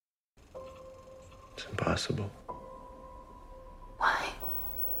It's impossible. Why?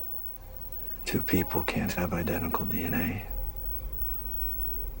 Two people can't have identical DNA.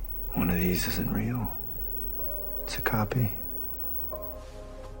 One of these isn't real. It's a copy.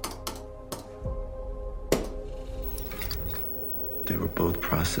 They were both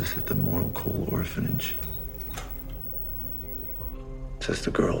processed at the Mortal Coal Orphanage. Says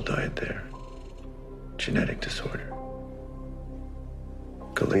the girl died there. Genetic disorder.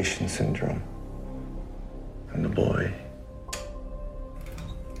 Galatian syndrome. And the boy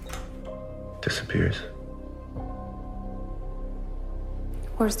disappears.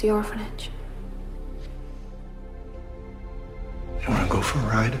 Where's the orphanage? You wanna go for a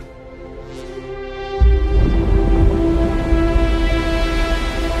ride?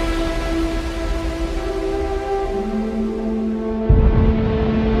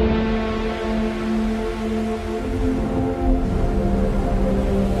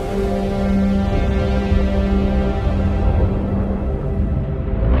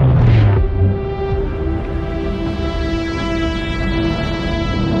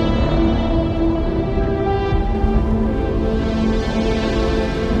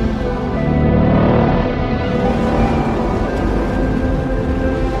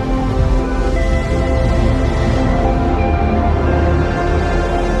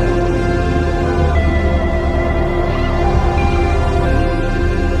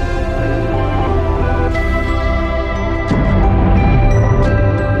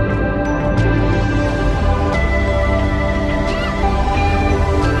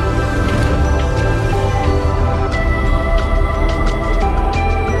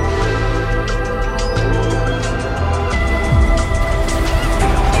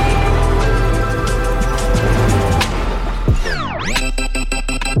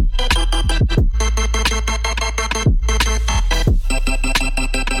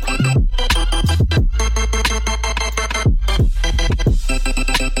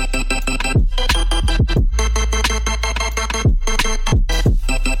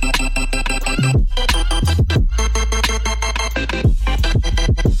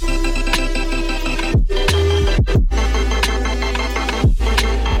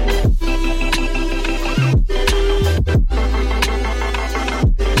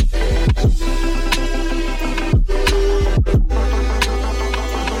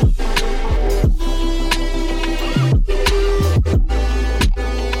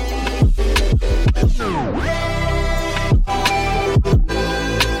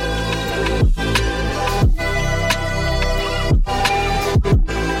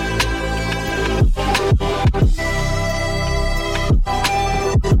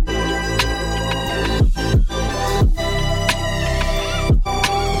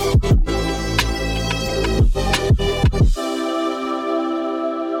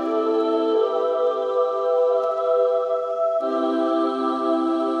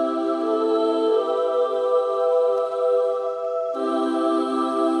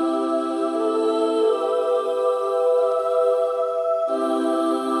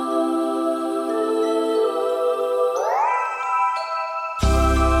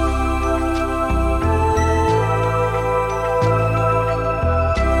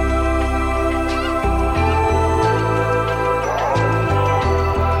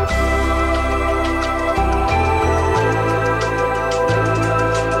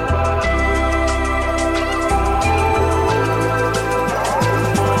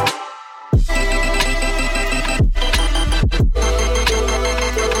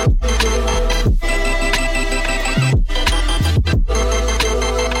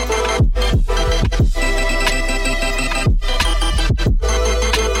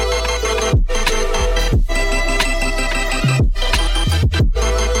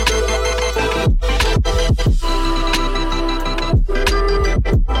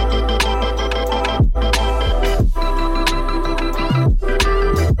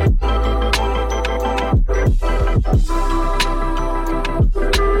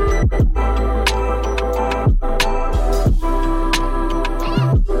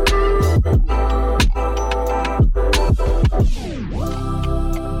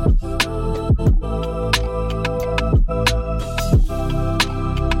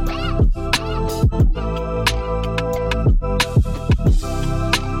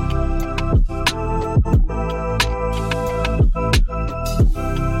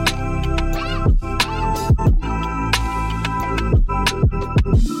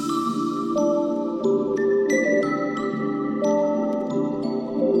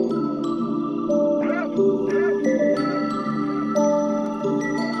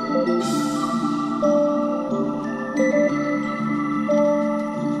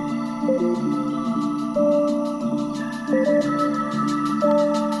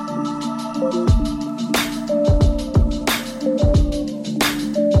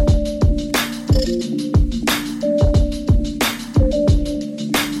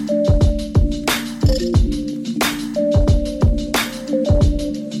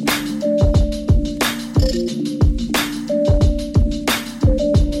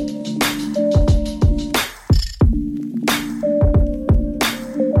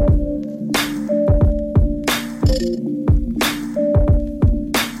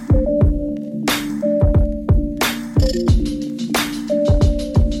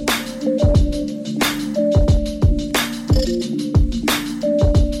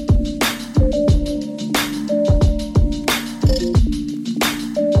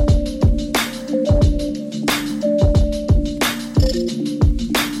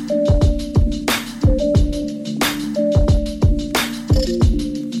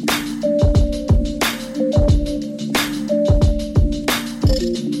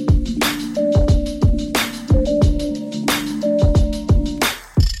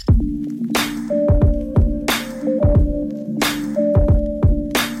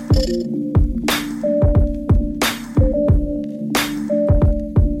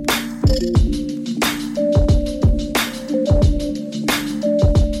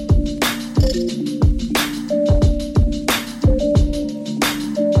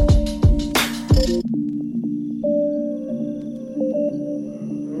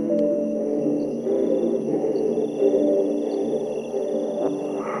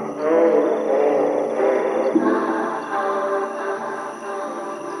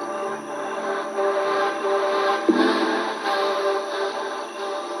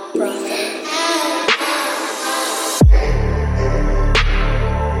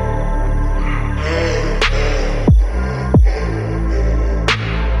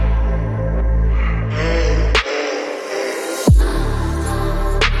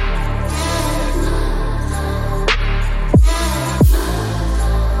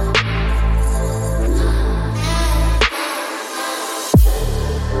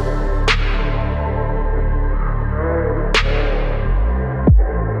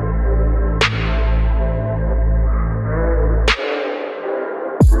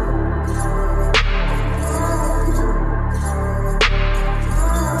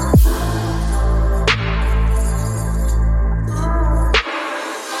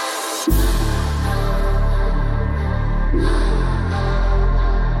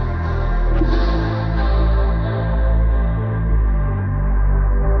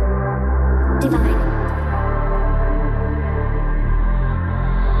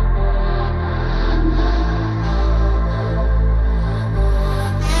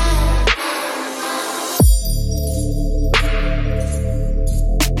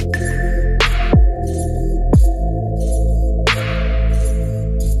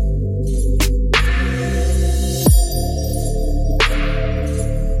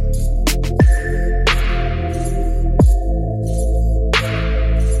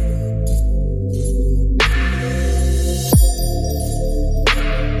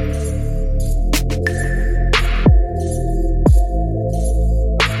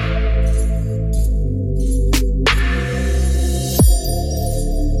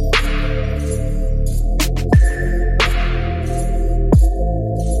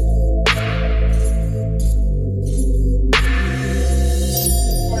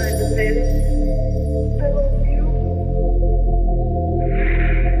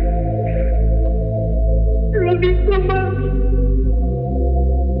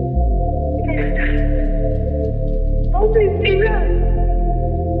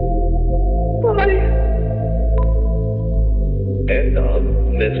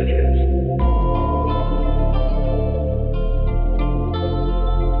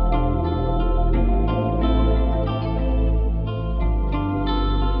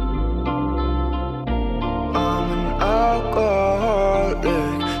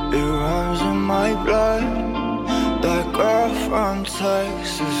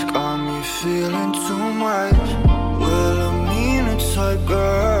 Texas got me feeling too much. Wilhelmina type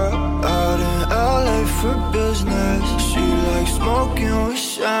girl out in LA for business. She likes smoking with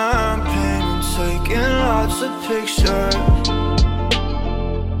champagne and taking lots of pictures.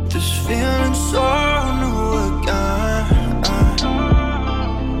 This feeling so new again.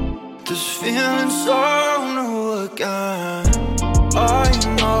 This feeling so new again. I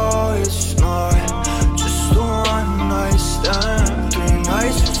know it's not just a one night stand. 3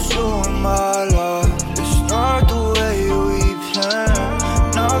 nights with you in my life. It's not the way we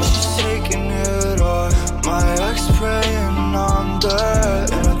planned. Now she's taking it off. My ex praying I'm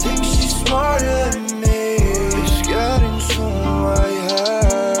dead, and I think she's smarter than me. It's getting to my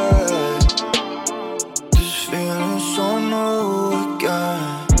head. This feeling so new again.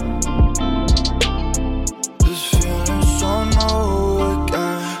 This feeling so new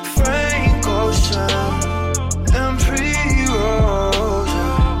again. Frank Ocean and pre-rose.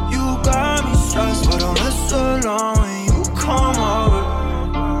 You got me stressed, but I'm less alone when you come over.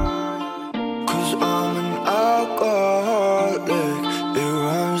 'Cause I'm an alcoholic, it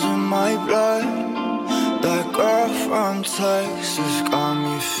runs in my blood. That girl from Texas got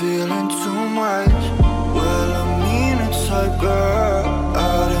me feeling too much. Wilhelmina type girl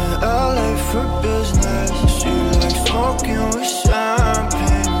out in LA for business. She likes smoking with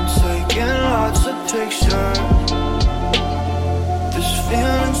champagne and taking lots of pictures. This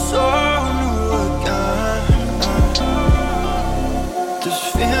feeling so new again. This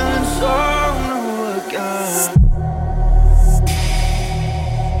feeling so new again.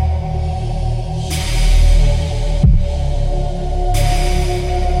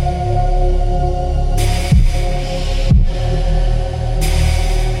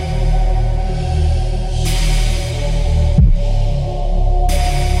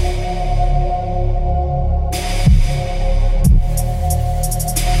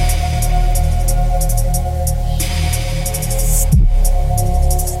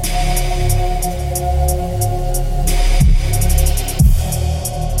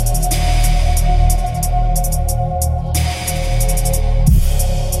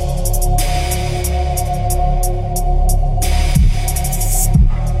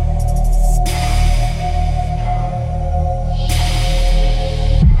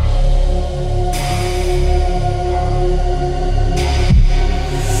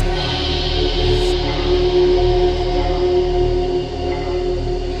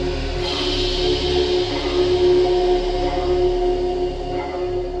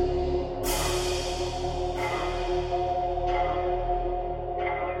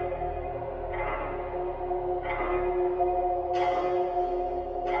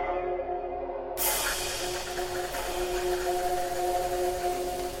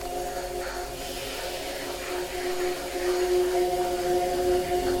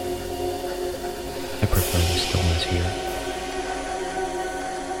 I prefer the stillness here.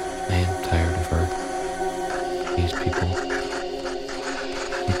 I am tired of her. These people.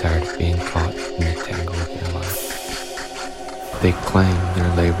 I'm tired of being caught in the tangle of their life. They claim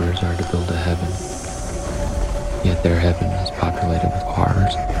their labors are to build a heaven, yet their heaven is populated with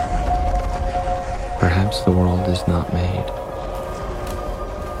horrors. Perhaps the world is not made.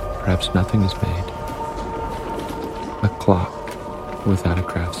 Perhaps nothing is made. A clock without a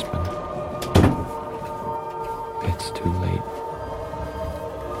craftsman. It's too late.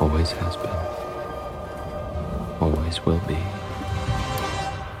 Always has been. Always will be.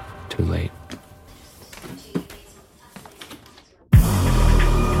 Too late.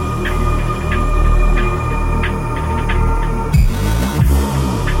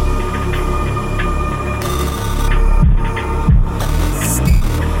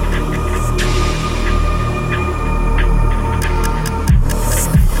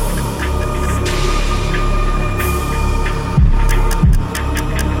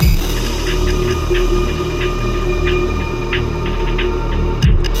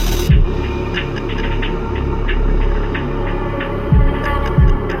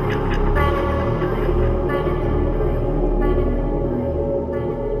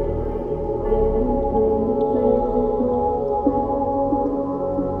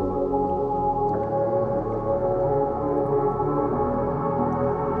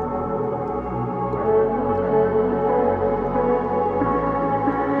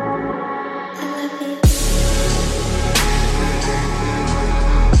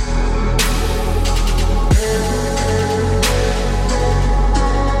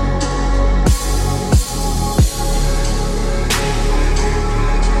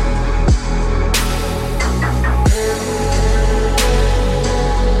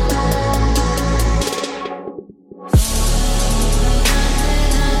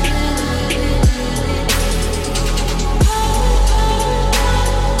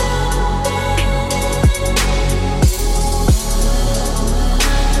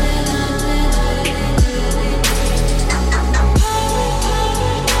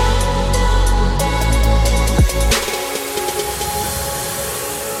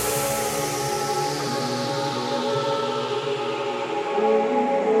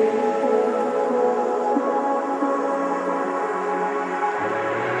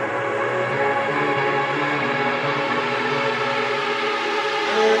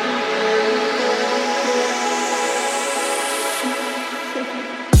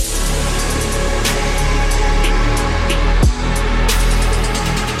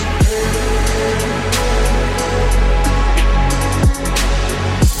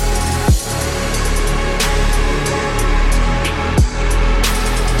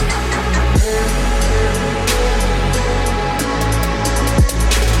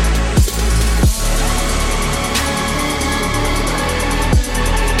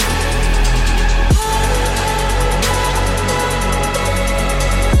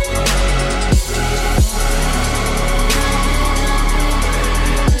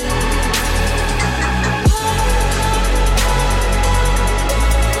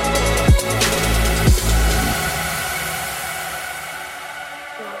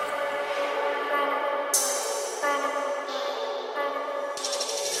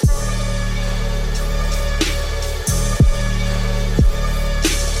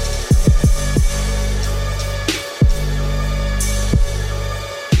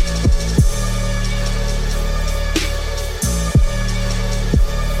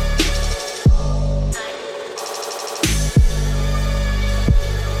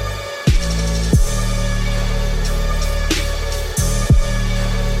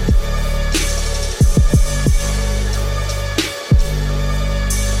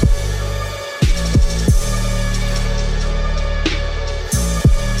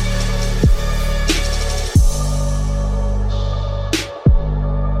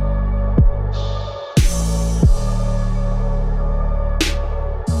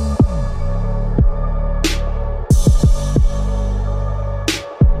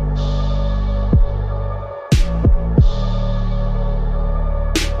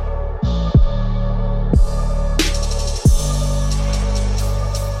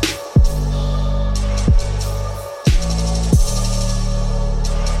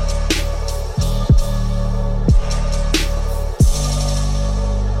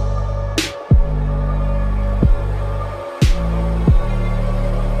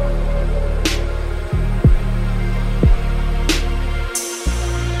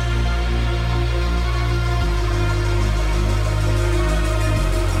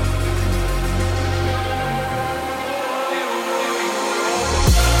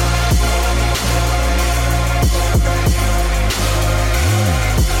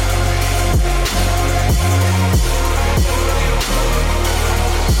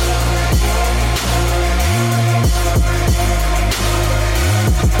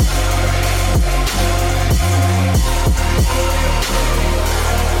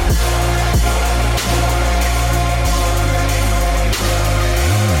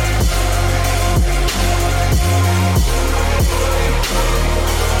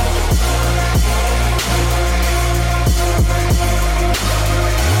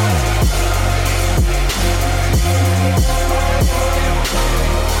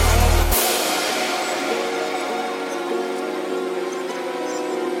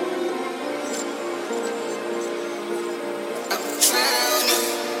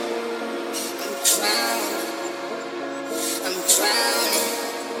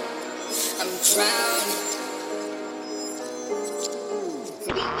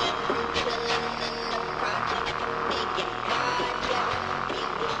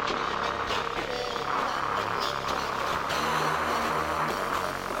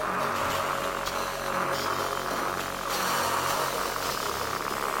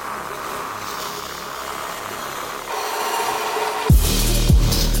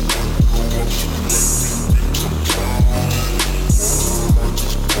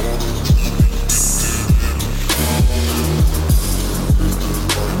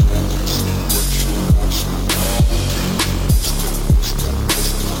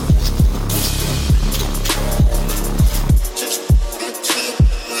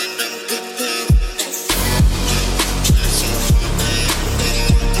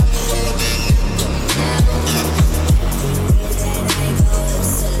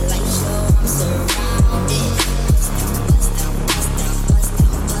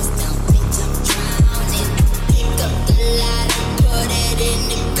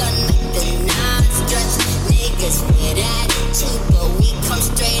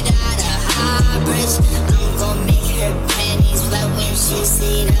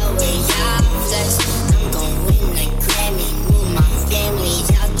 the way I flex. I'm gon' win the Grammy, move my family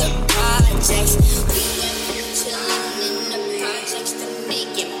out the projects. We never chillin' in the projects to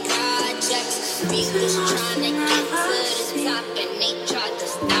making projects. We was tryna get to the top and they tried to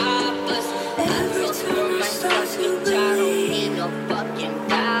stop us. I told for myself, bitch, I don't need no fucking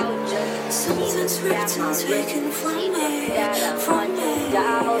voucher. Something's ripped and taken from me.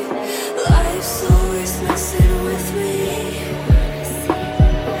 Life's always messing with me.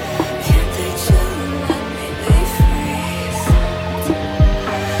 Can't they chill and let me be free?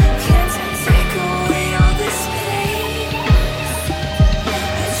 Can't they take away all this pain?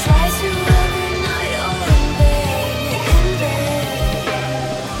 I try to every night, all in vain.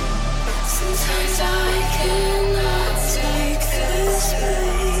 Sometimes I cannot take this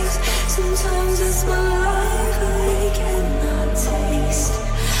space. Sometimes it's my life I cannot taste.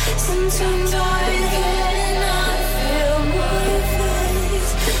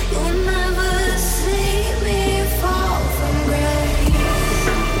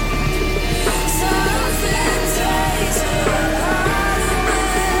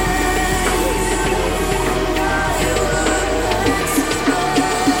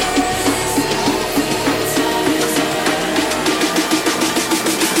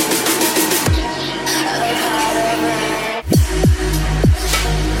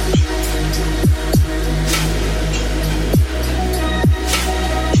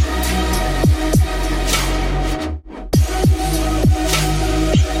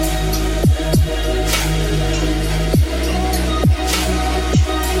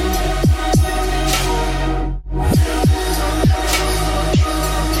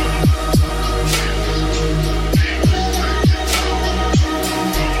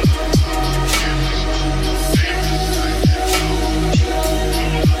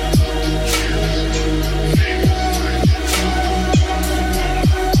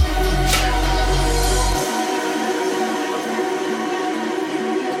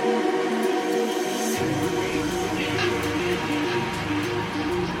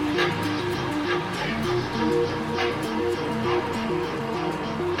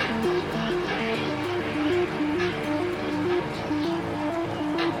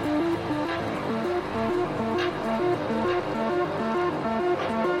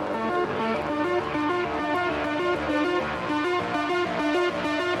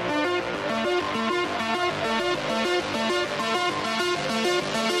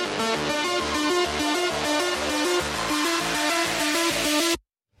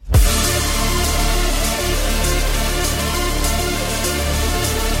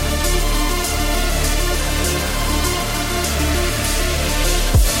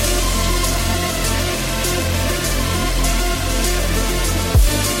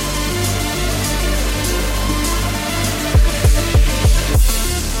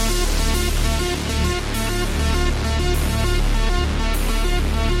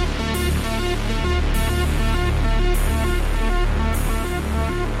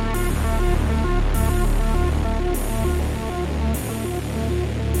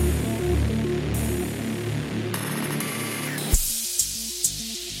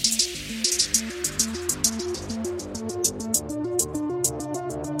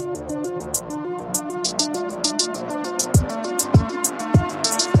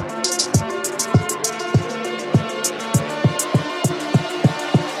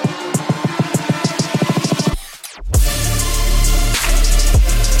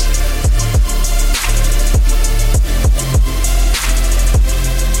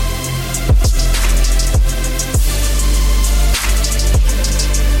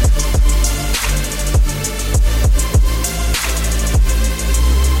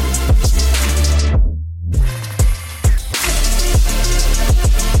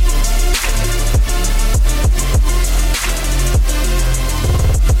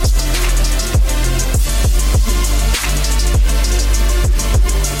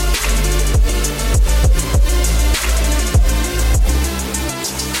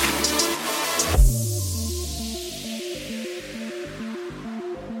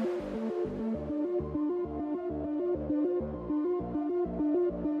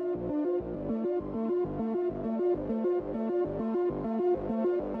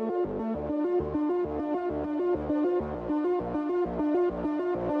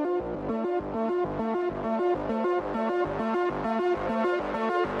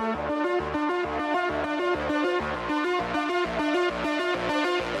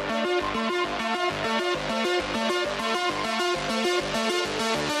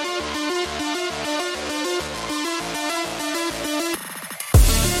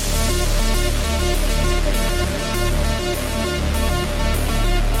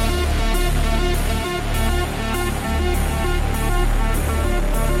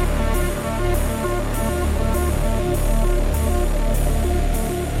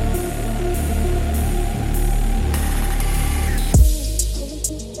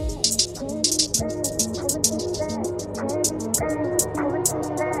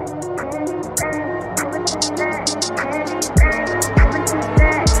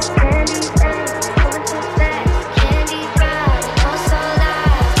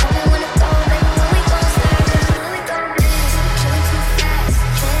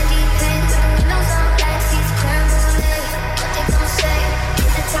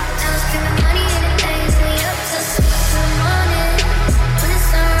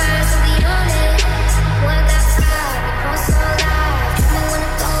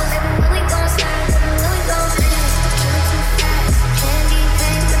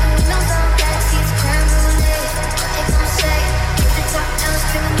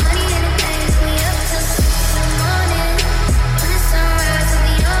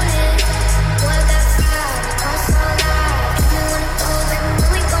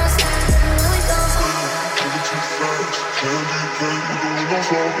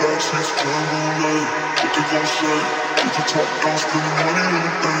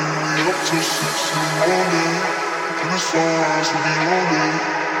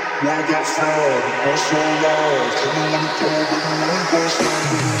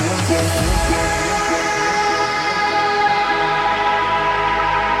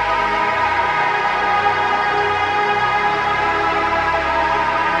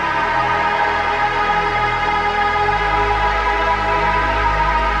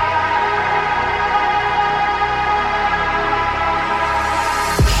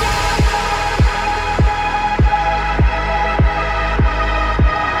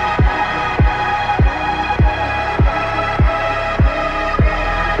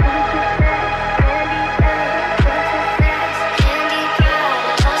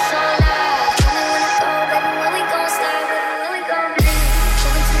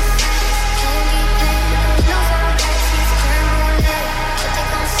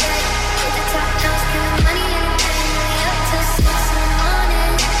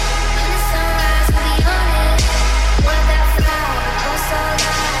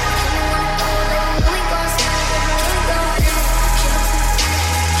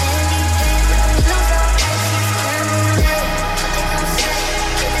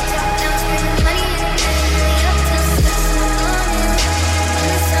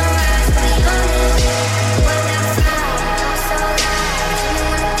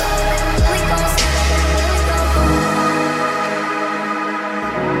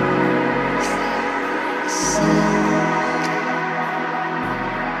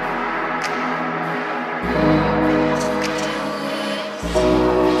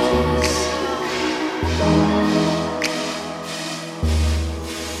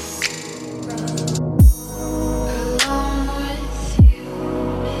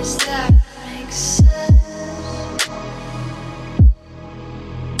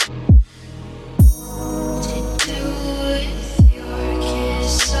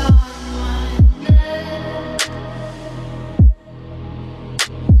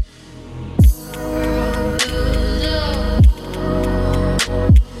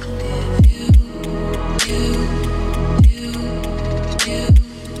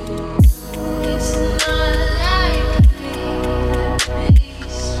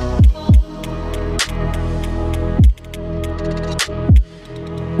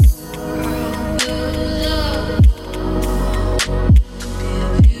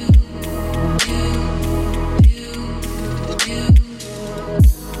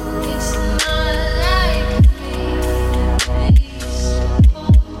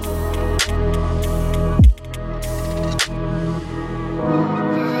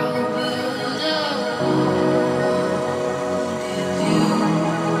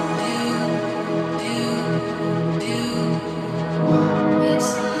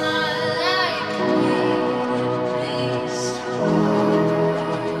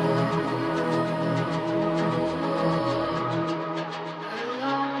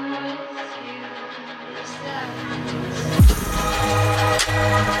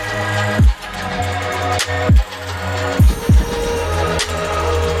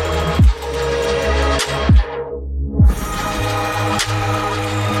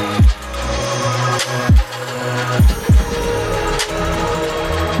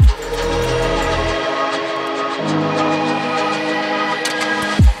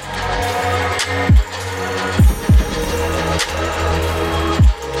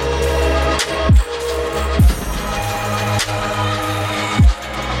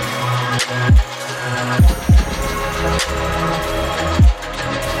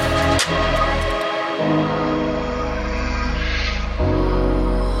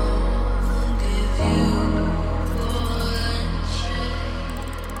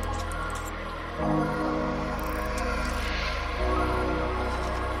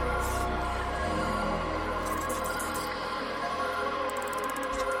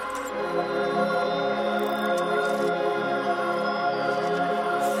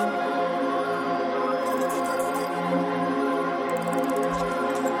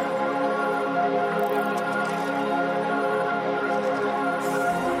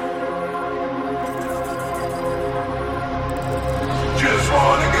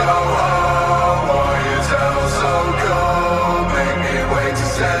 wanna go home. Why is hell so cold? Make me wait to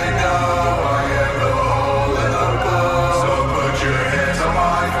say no. I am the hole in the boat. So put your hands on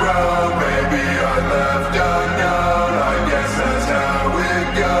my throat. Maybe I left unknown. I guess that's how it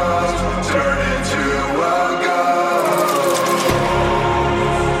goes. Turn into a ghost.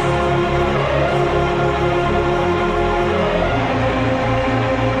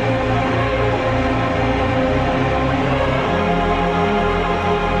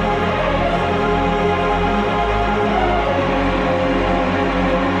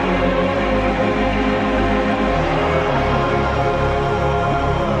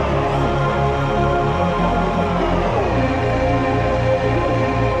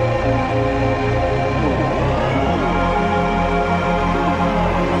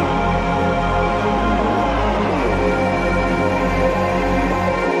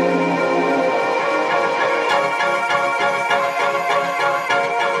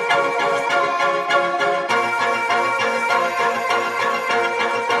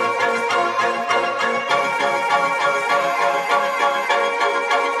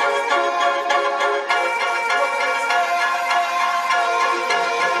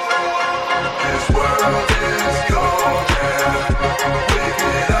 This world is cold, yeah.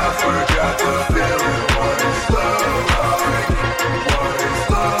 Wicked, I forgot to feel it. What is love like? What is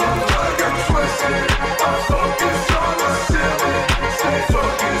love like? I'm twisted. I'm focused on the ceiling. Stay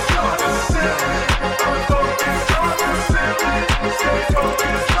focused on the ceiling. I'm focused on the ceiling. Stay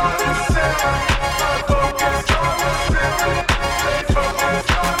focused on the ceiling. I'm focused on the ceiling. Stay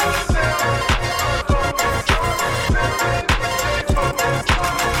focused on the ceiling. I'm focused on the ceiling. Stay focused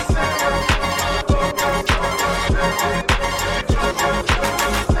on the ceiling.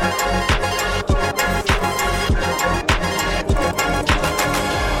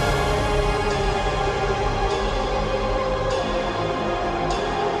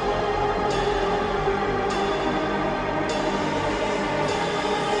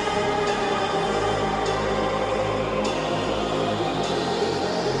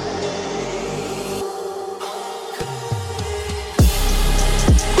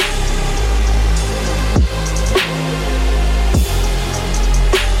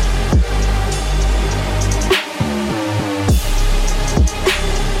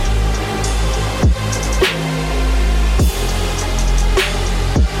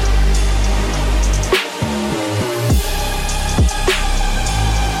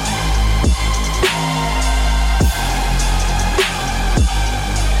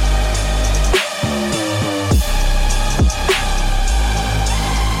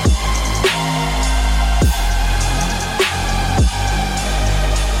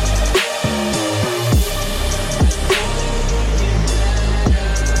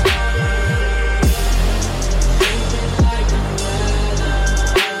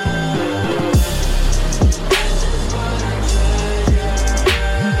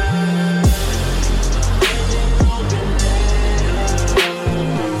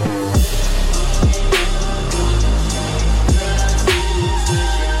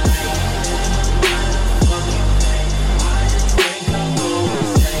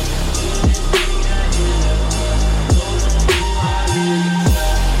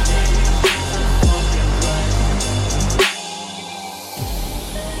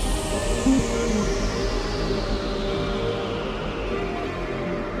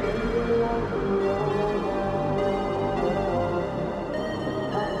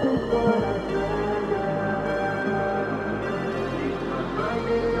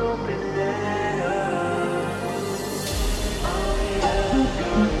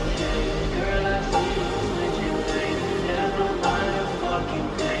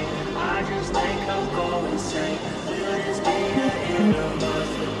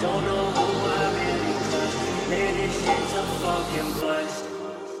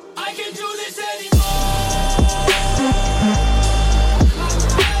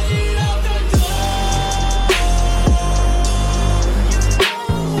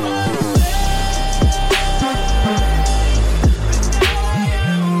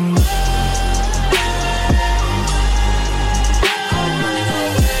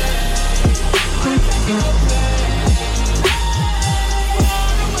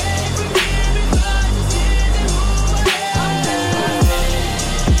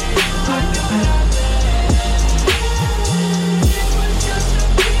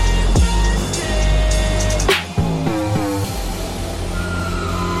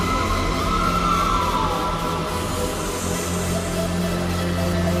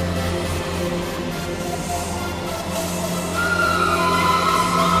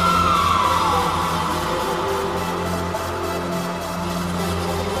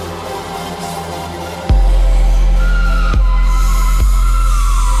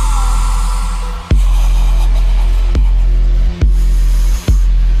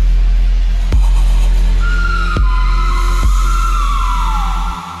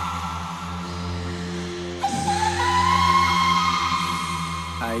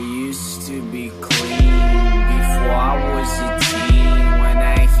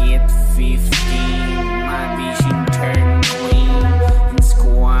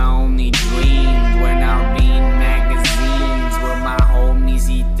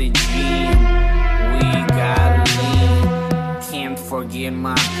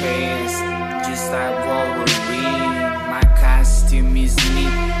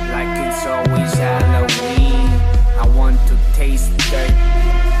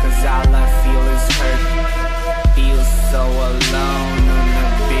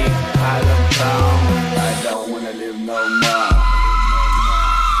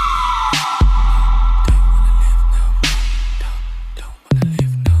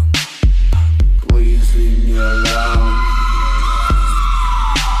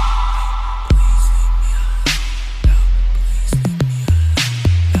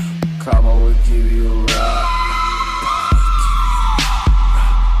 Come I will give you a rock.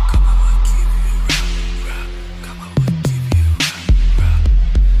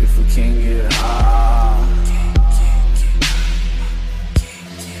 If we can't get high,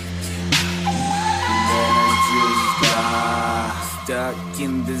 then I just die. Stuck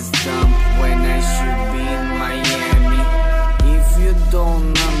in this dump when I should be in Miami. If you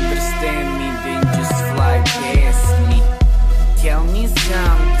don't understand me, then just fly past me. Tell me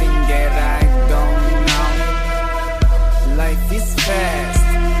something that I don't know. Life is fast,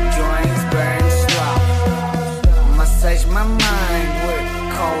 joints burn slow. Massage my mind with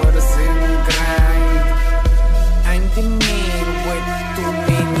colors and grind. I'm the man with too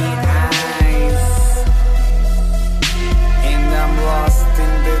many eyes, and I'm lost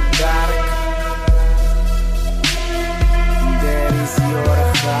in the dark. That is your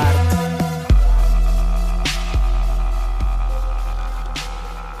heart.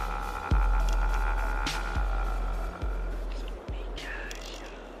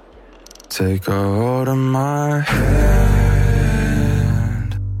 Take a hold of my hand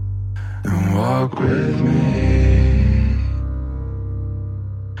and walk with me.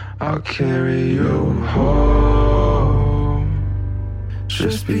 I'll carry you home.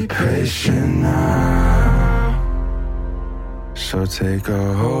 Just be patient now. So take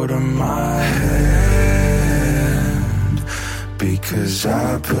a hold of my hand, because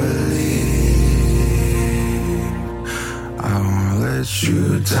I believe I won't let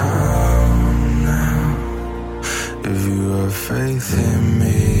you down now. If you have faith in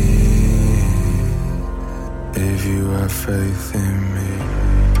me, if you have faith in me.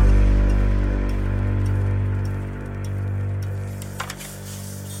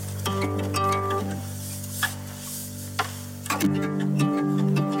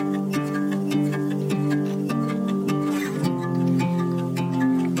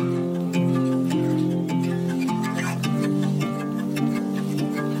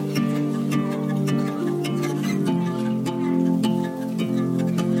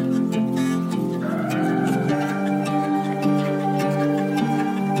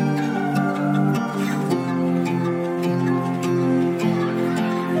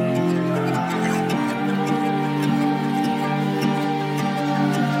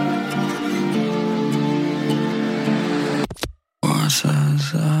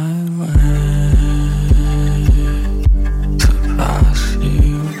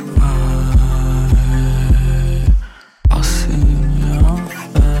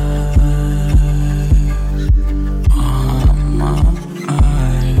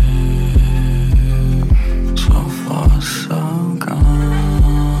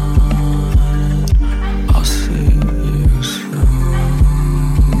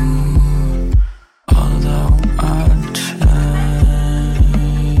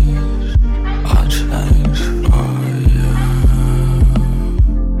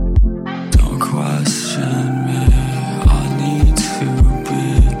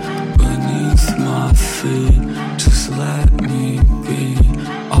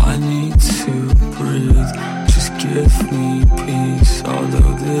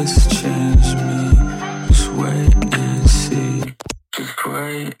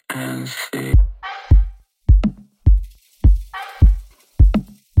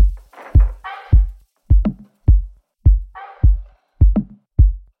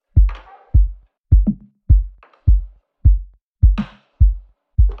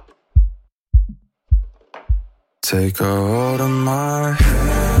 Take a hold of my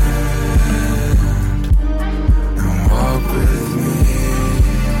hand and walk with me.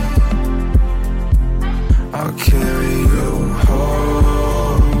 I'll carry you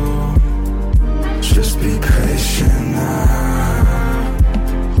home. Just be patient now.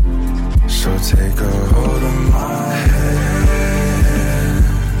 So take a hold of my hand,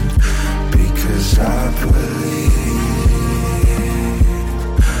 because I believe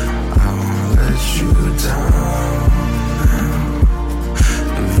I won't let you down.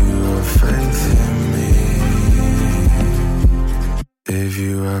 Faith in me, if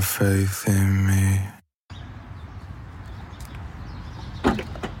you have faith in me.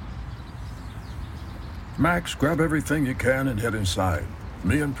 Max, grab everything you can and head inside.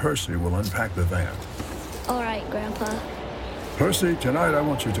 Me and Percy will unpack the van. All right, Grandpa. Percy, tonight I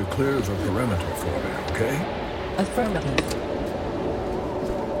want you to clear the perimeter for me, okay? Affirmative.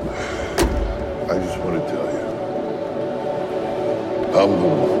 I just want to tell you, I'm the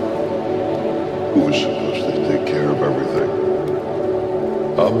one who was supposed to take care of everything.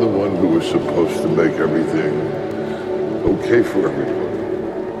 I'm the one who was supposed to make everything okay for everyone.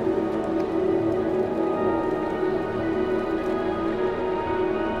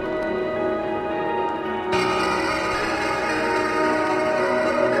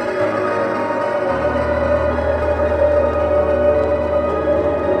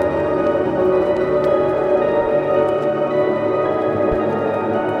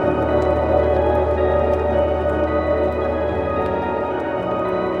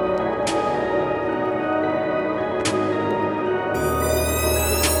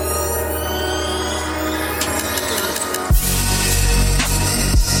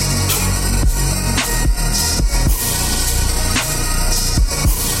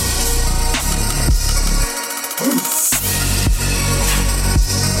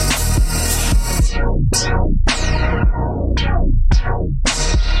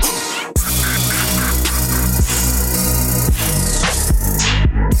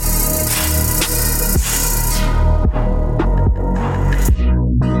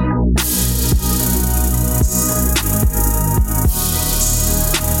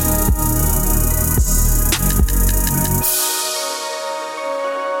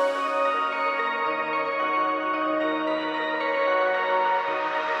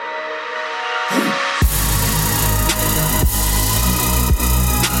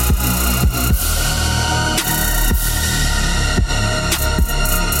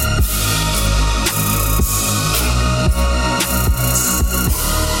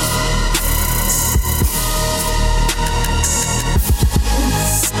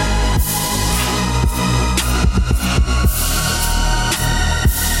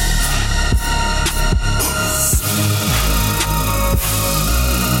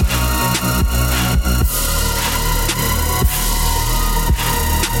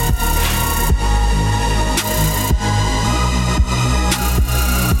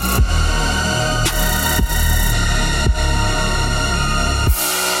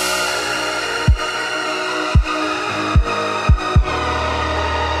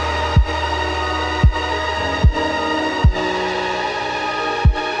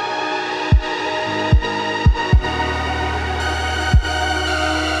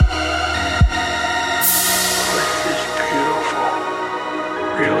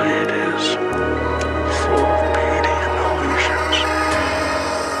 really it is, full of beauty and illusions.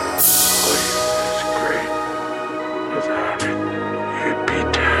 Life is great. Without it, you'd be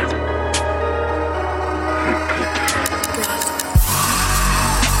dead. You'd be dead.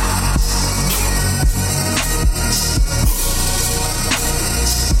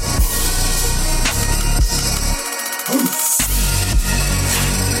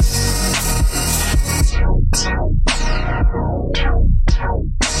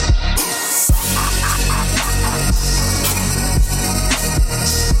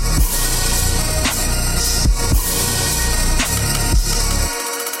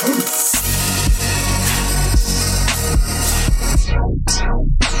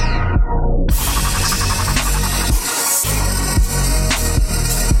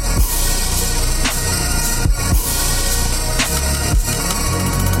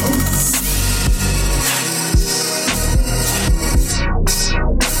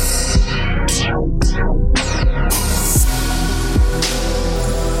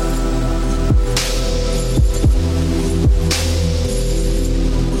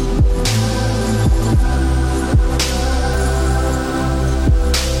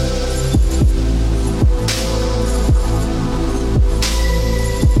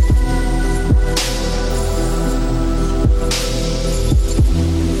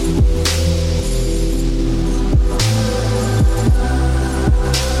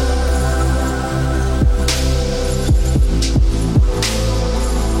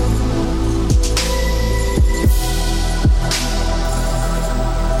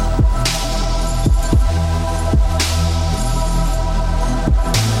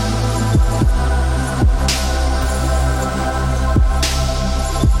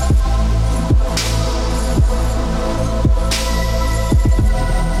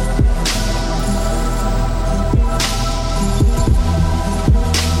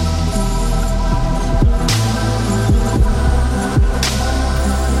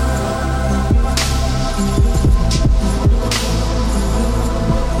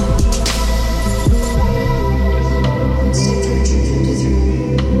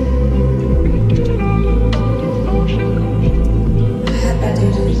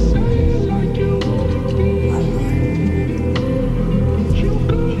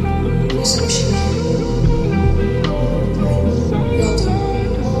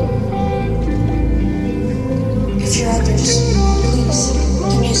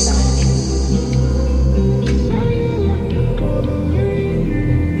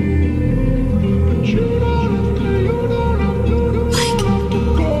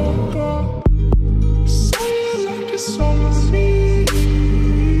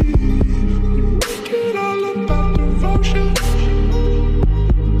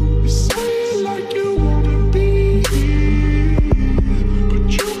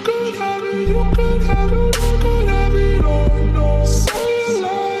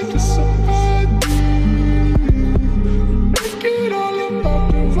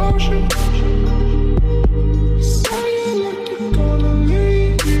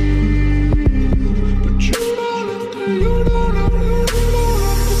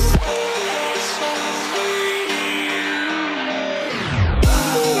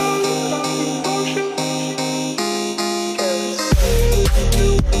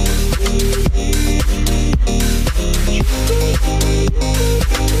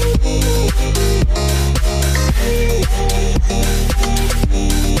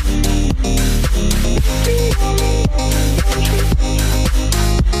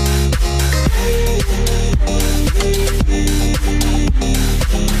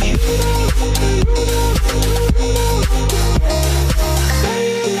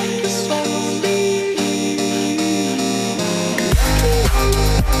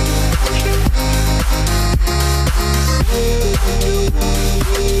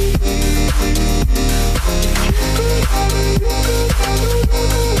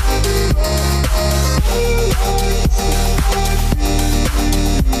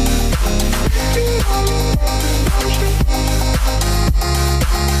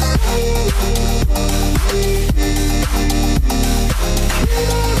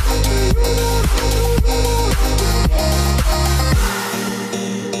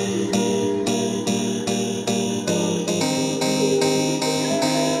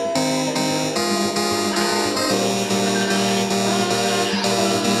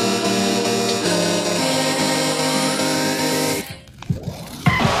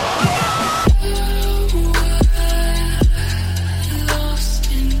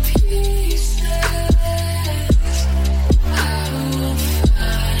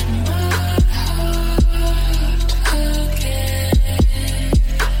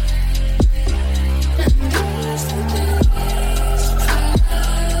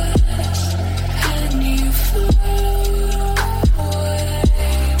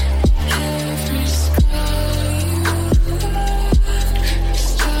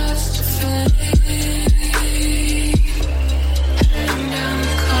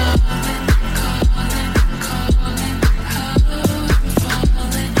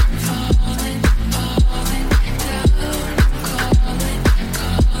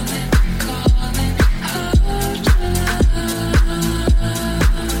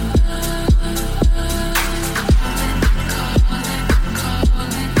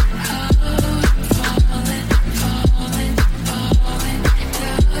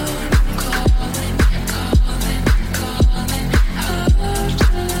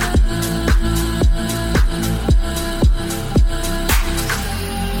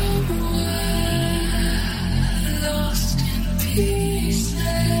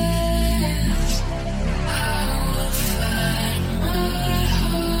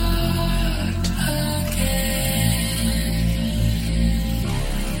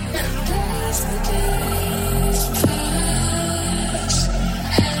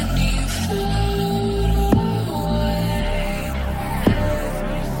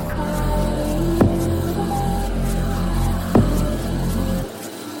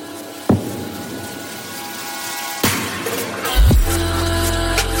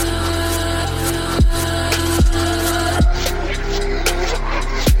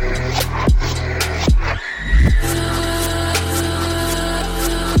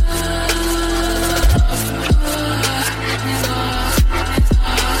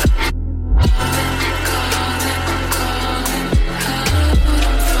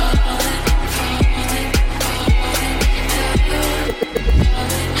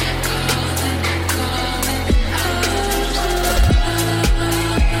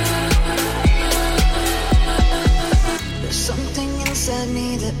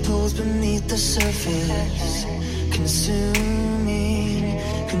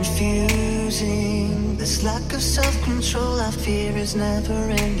 lack of self-control I fear is never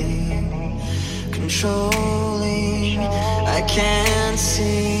ending. Controlling, I can't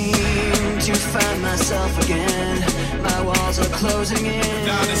seem to find myself again. My walls are closing in.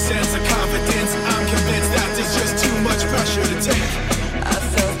 Without a sense of confidence, I'm convinced that there's just too much pressure to take. I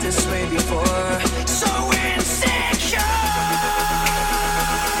felt this way before, so insecure.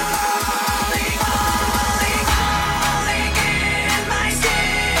 Falling in my skin.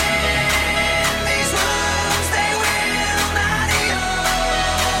 These wounds, they will not heal.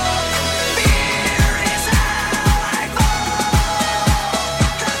 Fear is how I fall,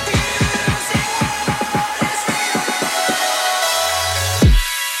 confusing what is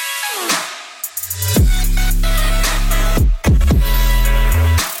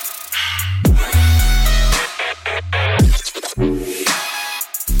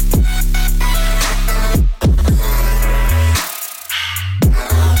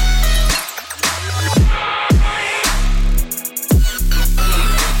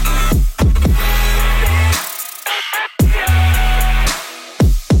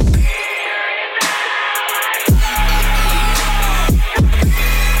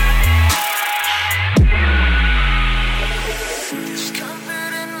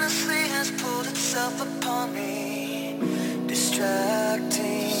discomfort endlessly has pulled itself upon me,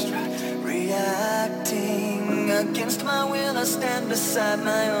 distracting, reacting. Against my will I stand beside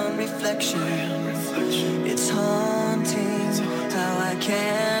my own reflection. It's haunting how I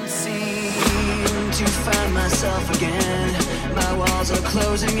can't seem to find myself again. My walls are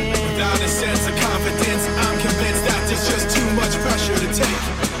closing in. Without a sense of confidence, I'm convinced that there's just too much pressure to take.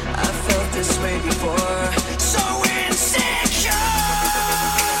 I felt this way before, so insecure.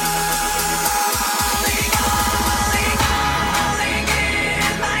 Falling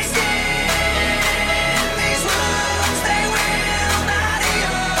in my skin. These wounds, they will not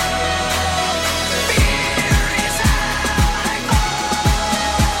heal. Fear is how I fall,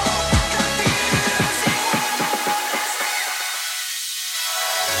 confusing what is real.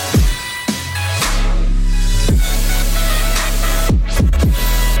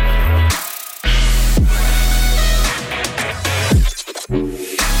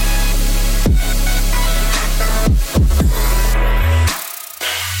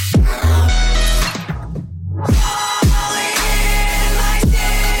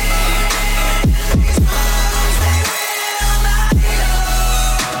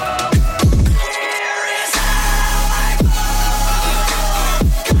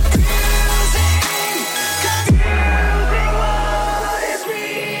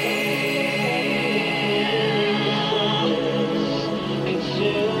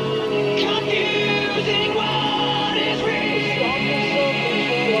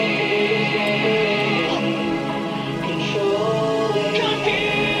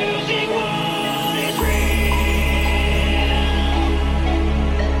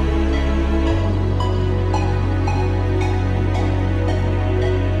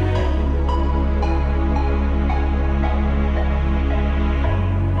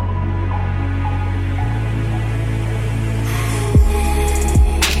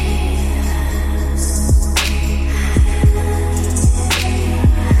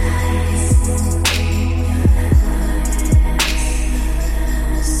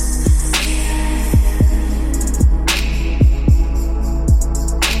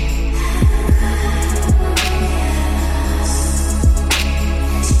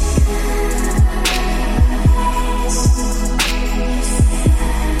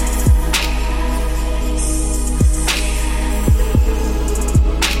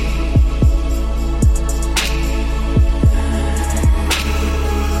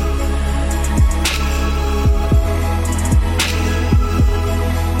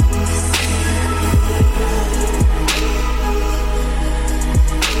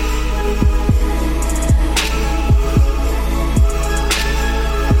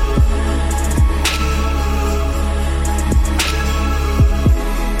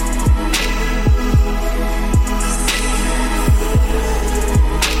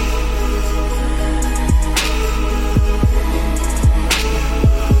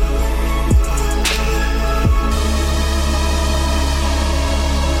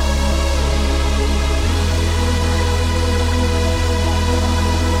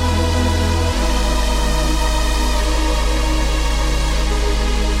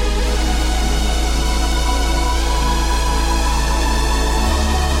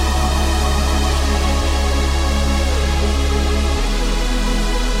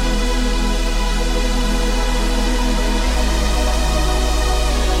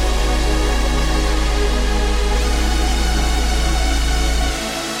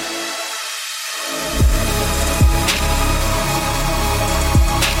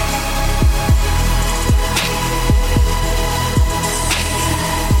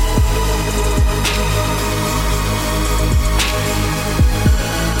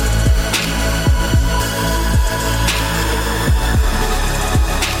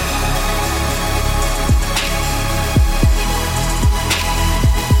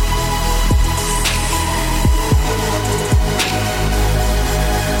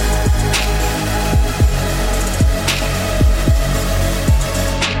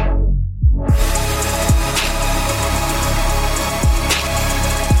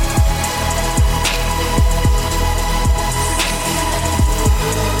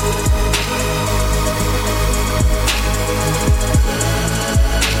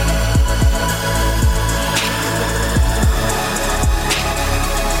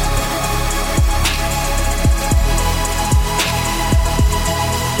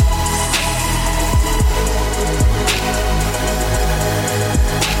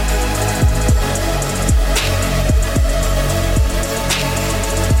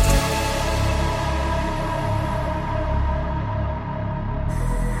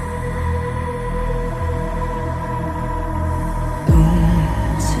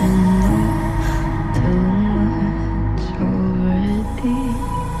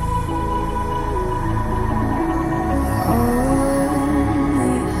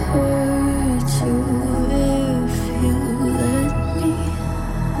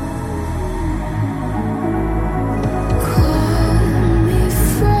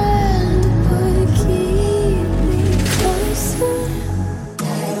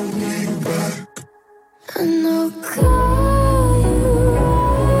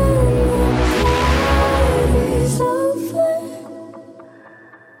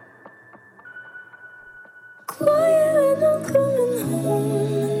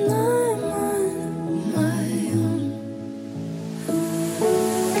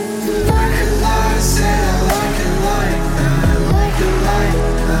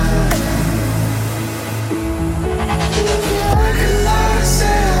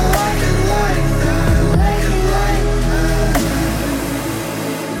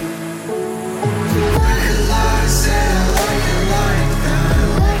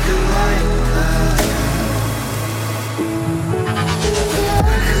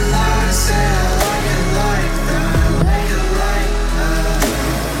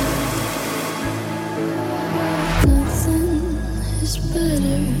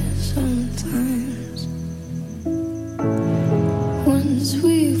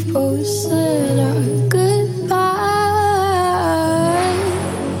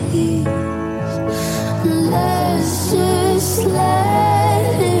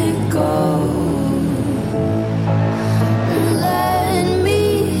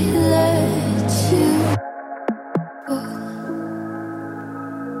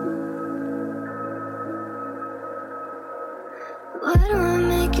 Why do I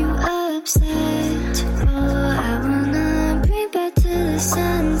make you upset? Oh, I wanna bring back to the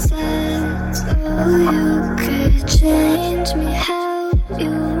sunset. Oh, you could change me how you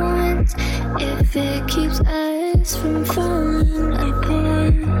want if it keeps us from falling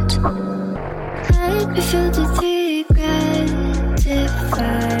apart. I'd be filled with regret if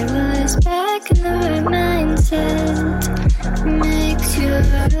I was back in the right mindset. Make your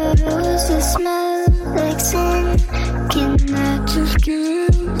roses smell like sun. Can I just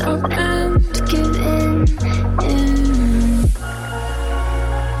give up and give in?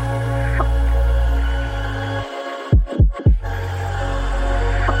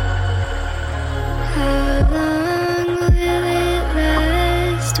 How long will it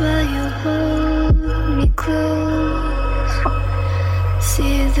last while you hold me close?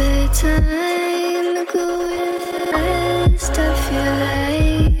 See the time go fast. I feel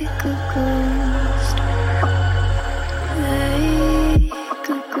like a ghost, like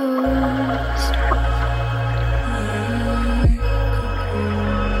a ghost.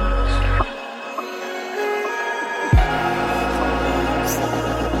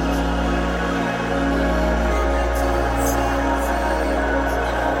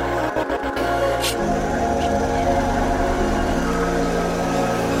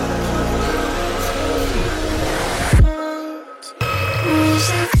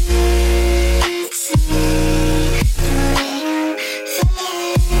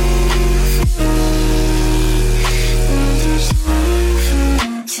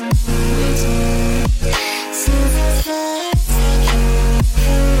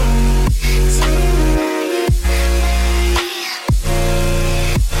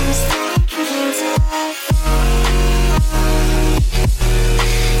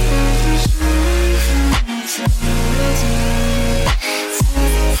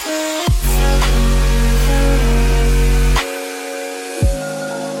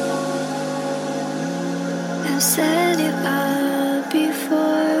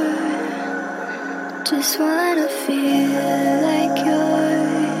 Just wanna feel like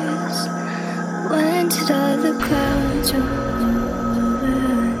yours. When did all the clouds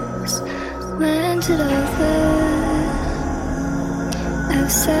rise? When did all the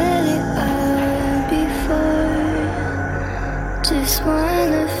I've said it all before. Just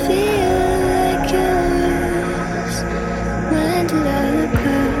wanna feel like yours. When did all the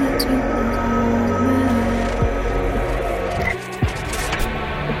clouds rise?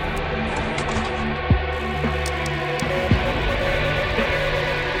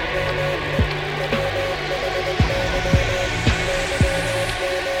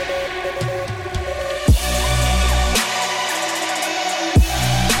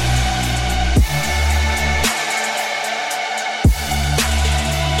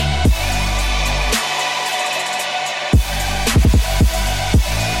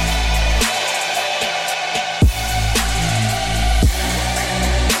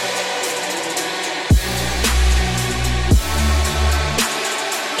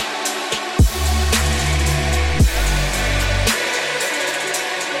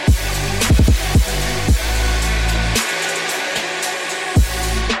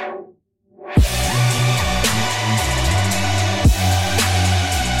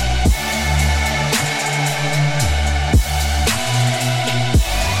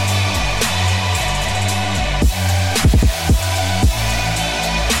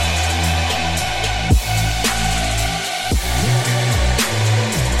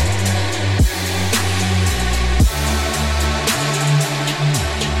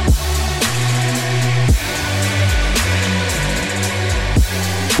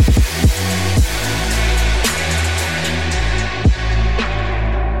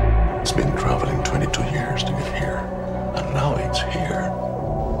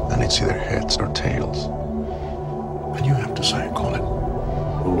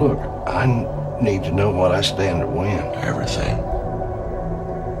 Stand to win everything.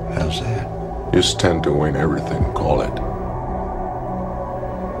 How's that? You stand to win everything, call it.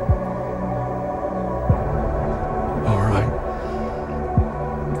 All right.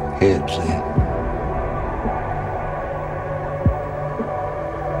 Heads then.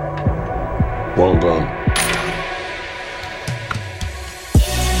 Well done.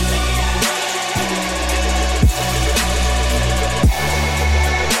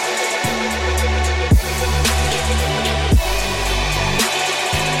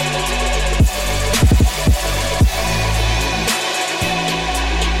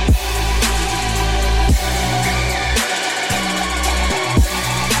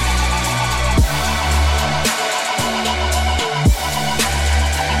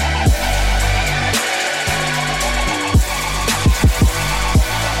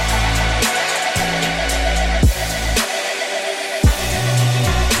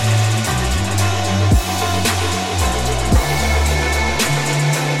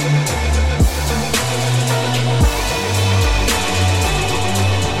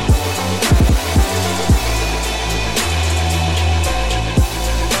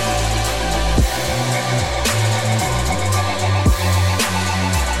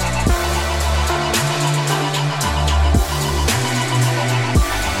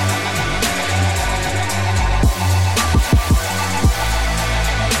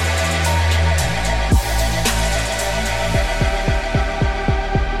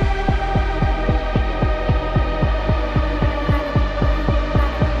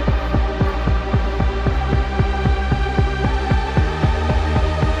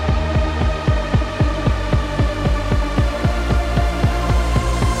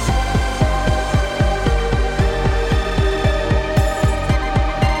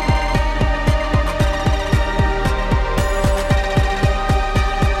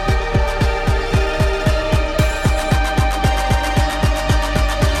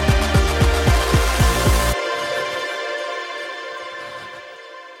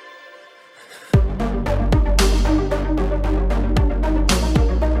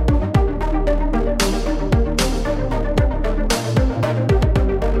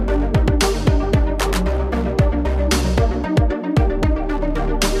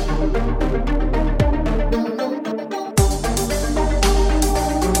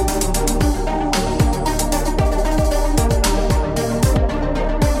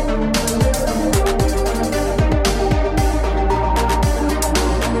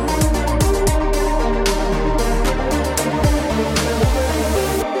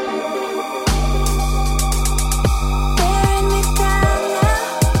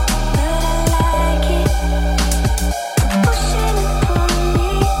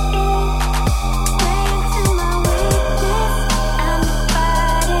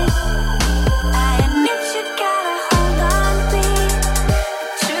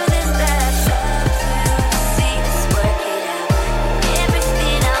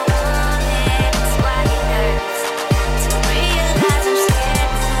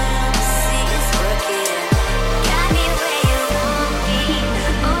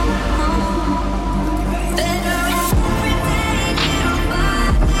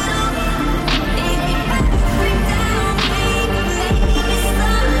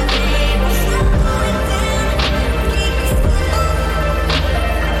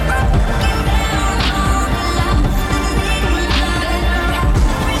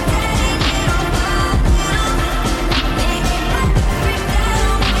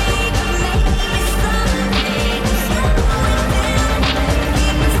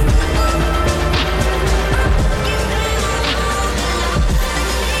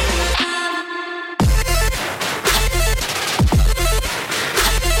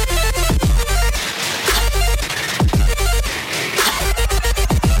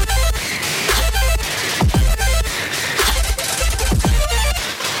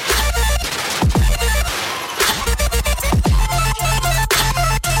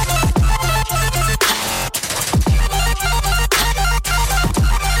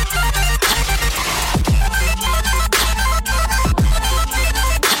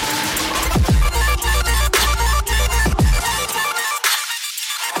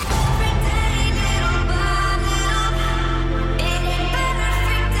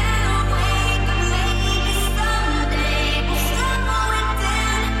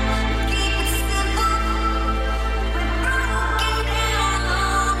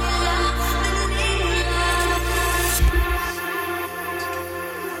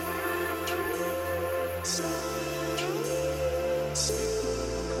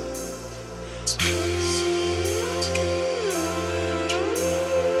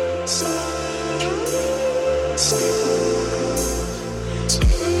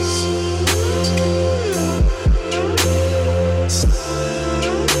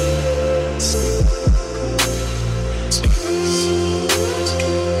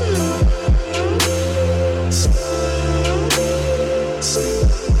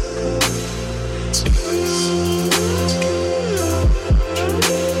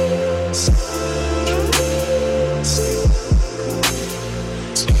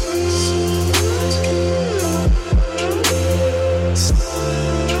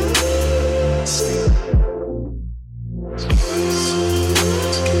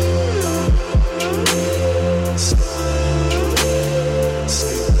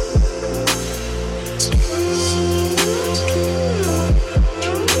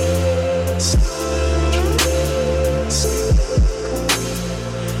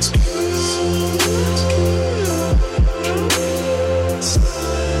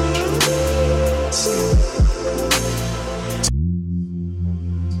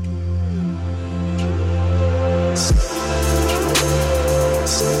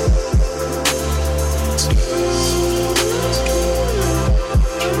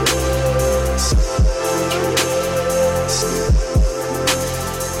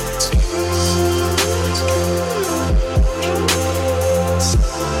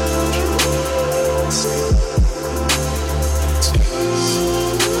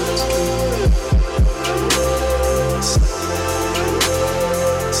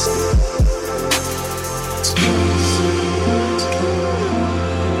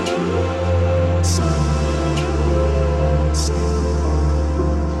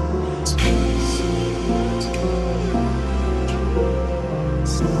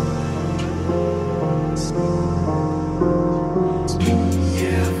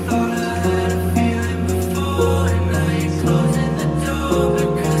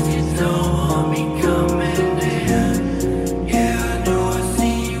 Because you don't want me coming in. Yeah, I know I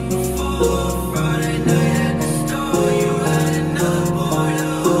see you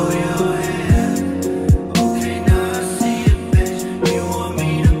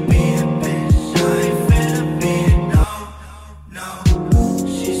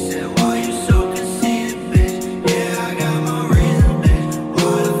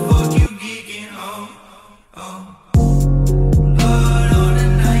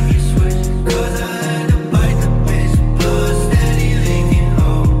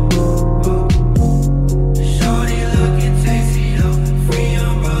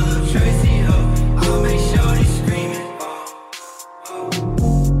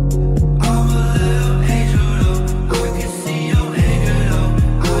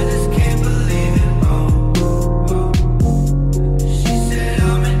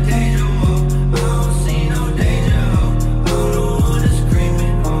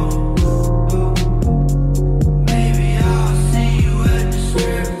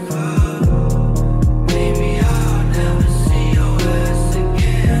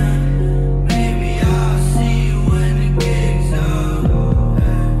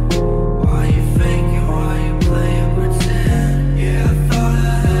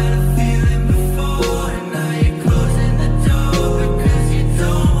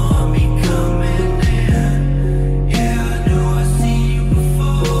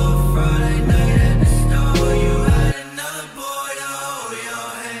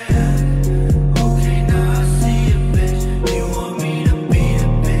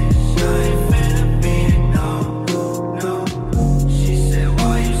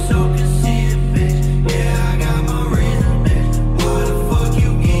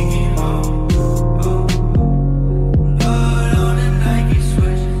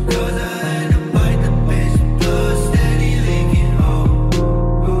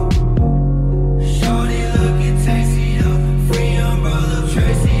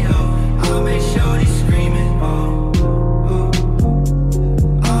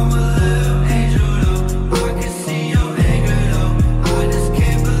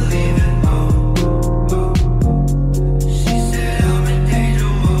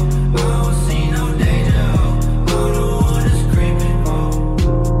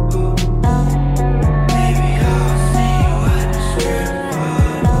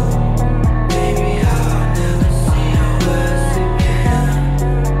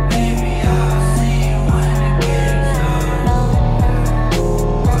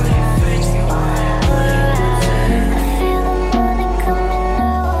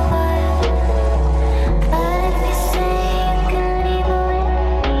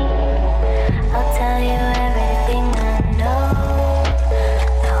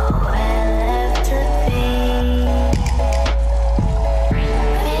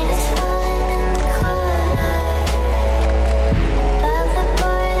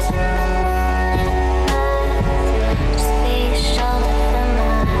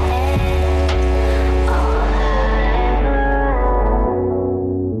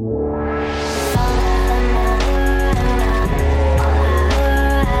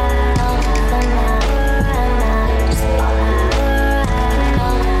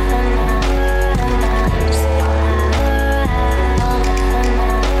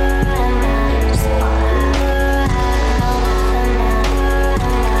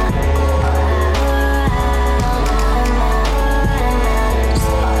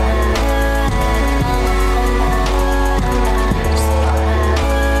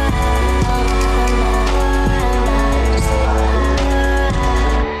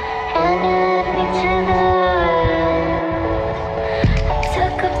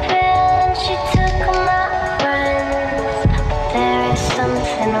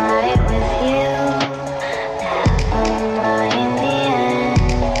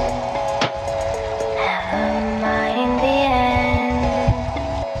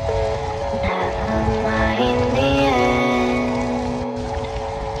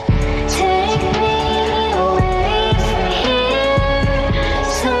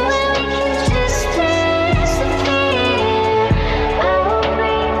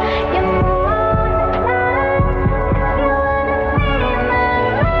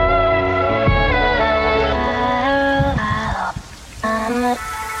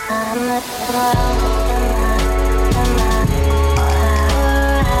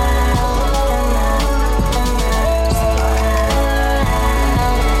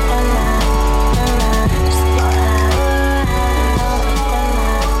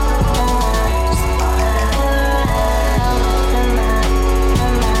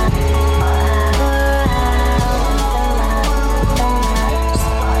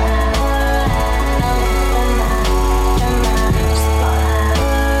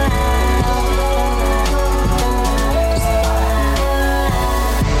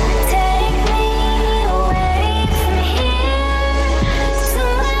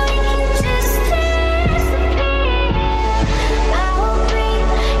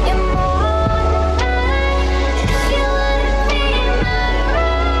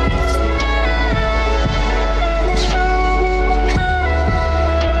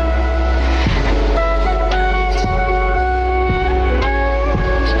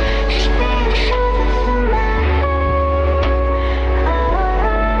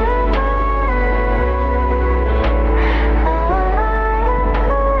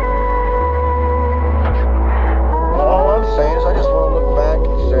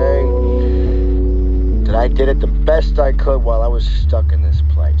I could while I was stuck in this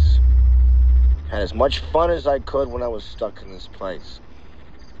place. Had as much fun as I could when I was stuck in this place.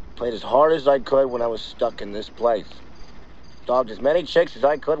 Played as hard as I could when I was stuck in this place. Dogged as many chicks as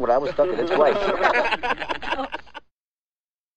I could when I was stuck in this place.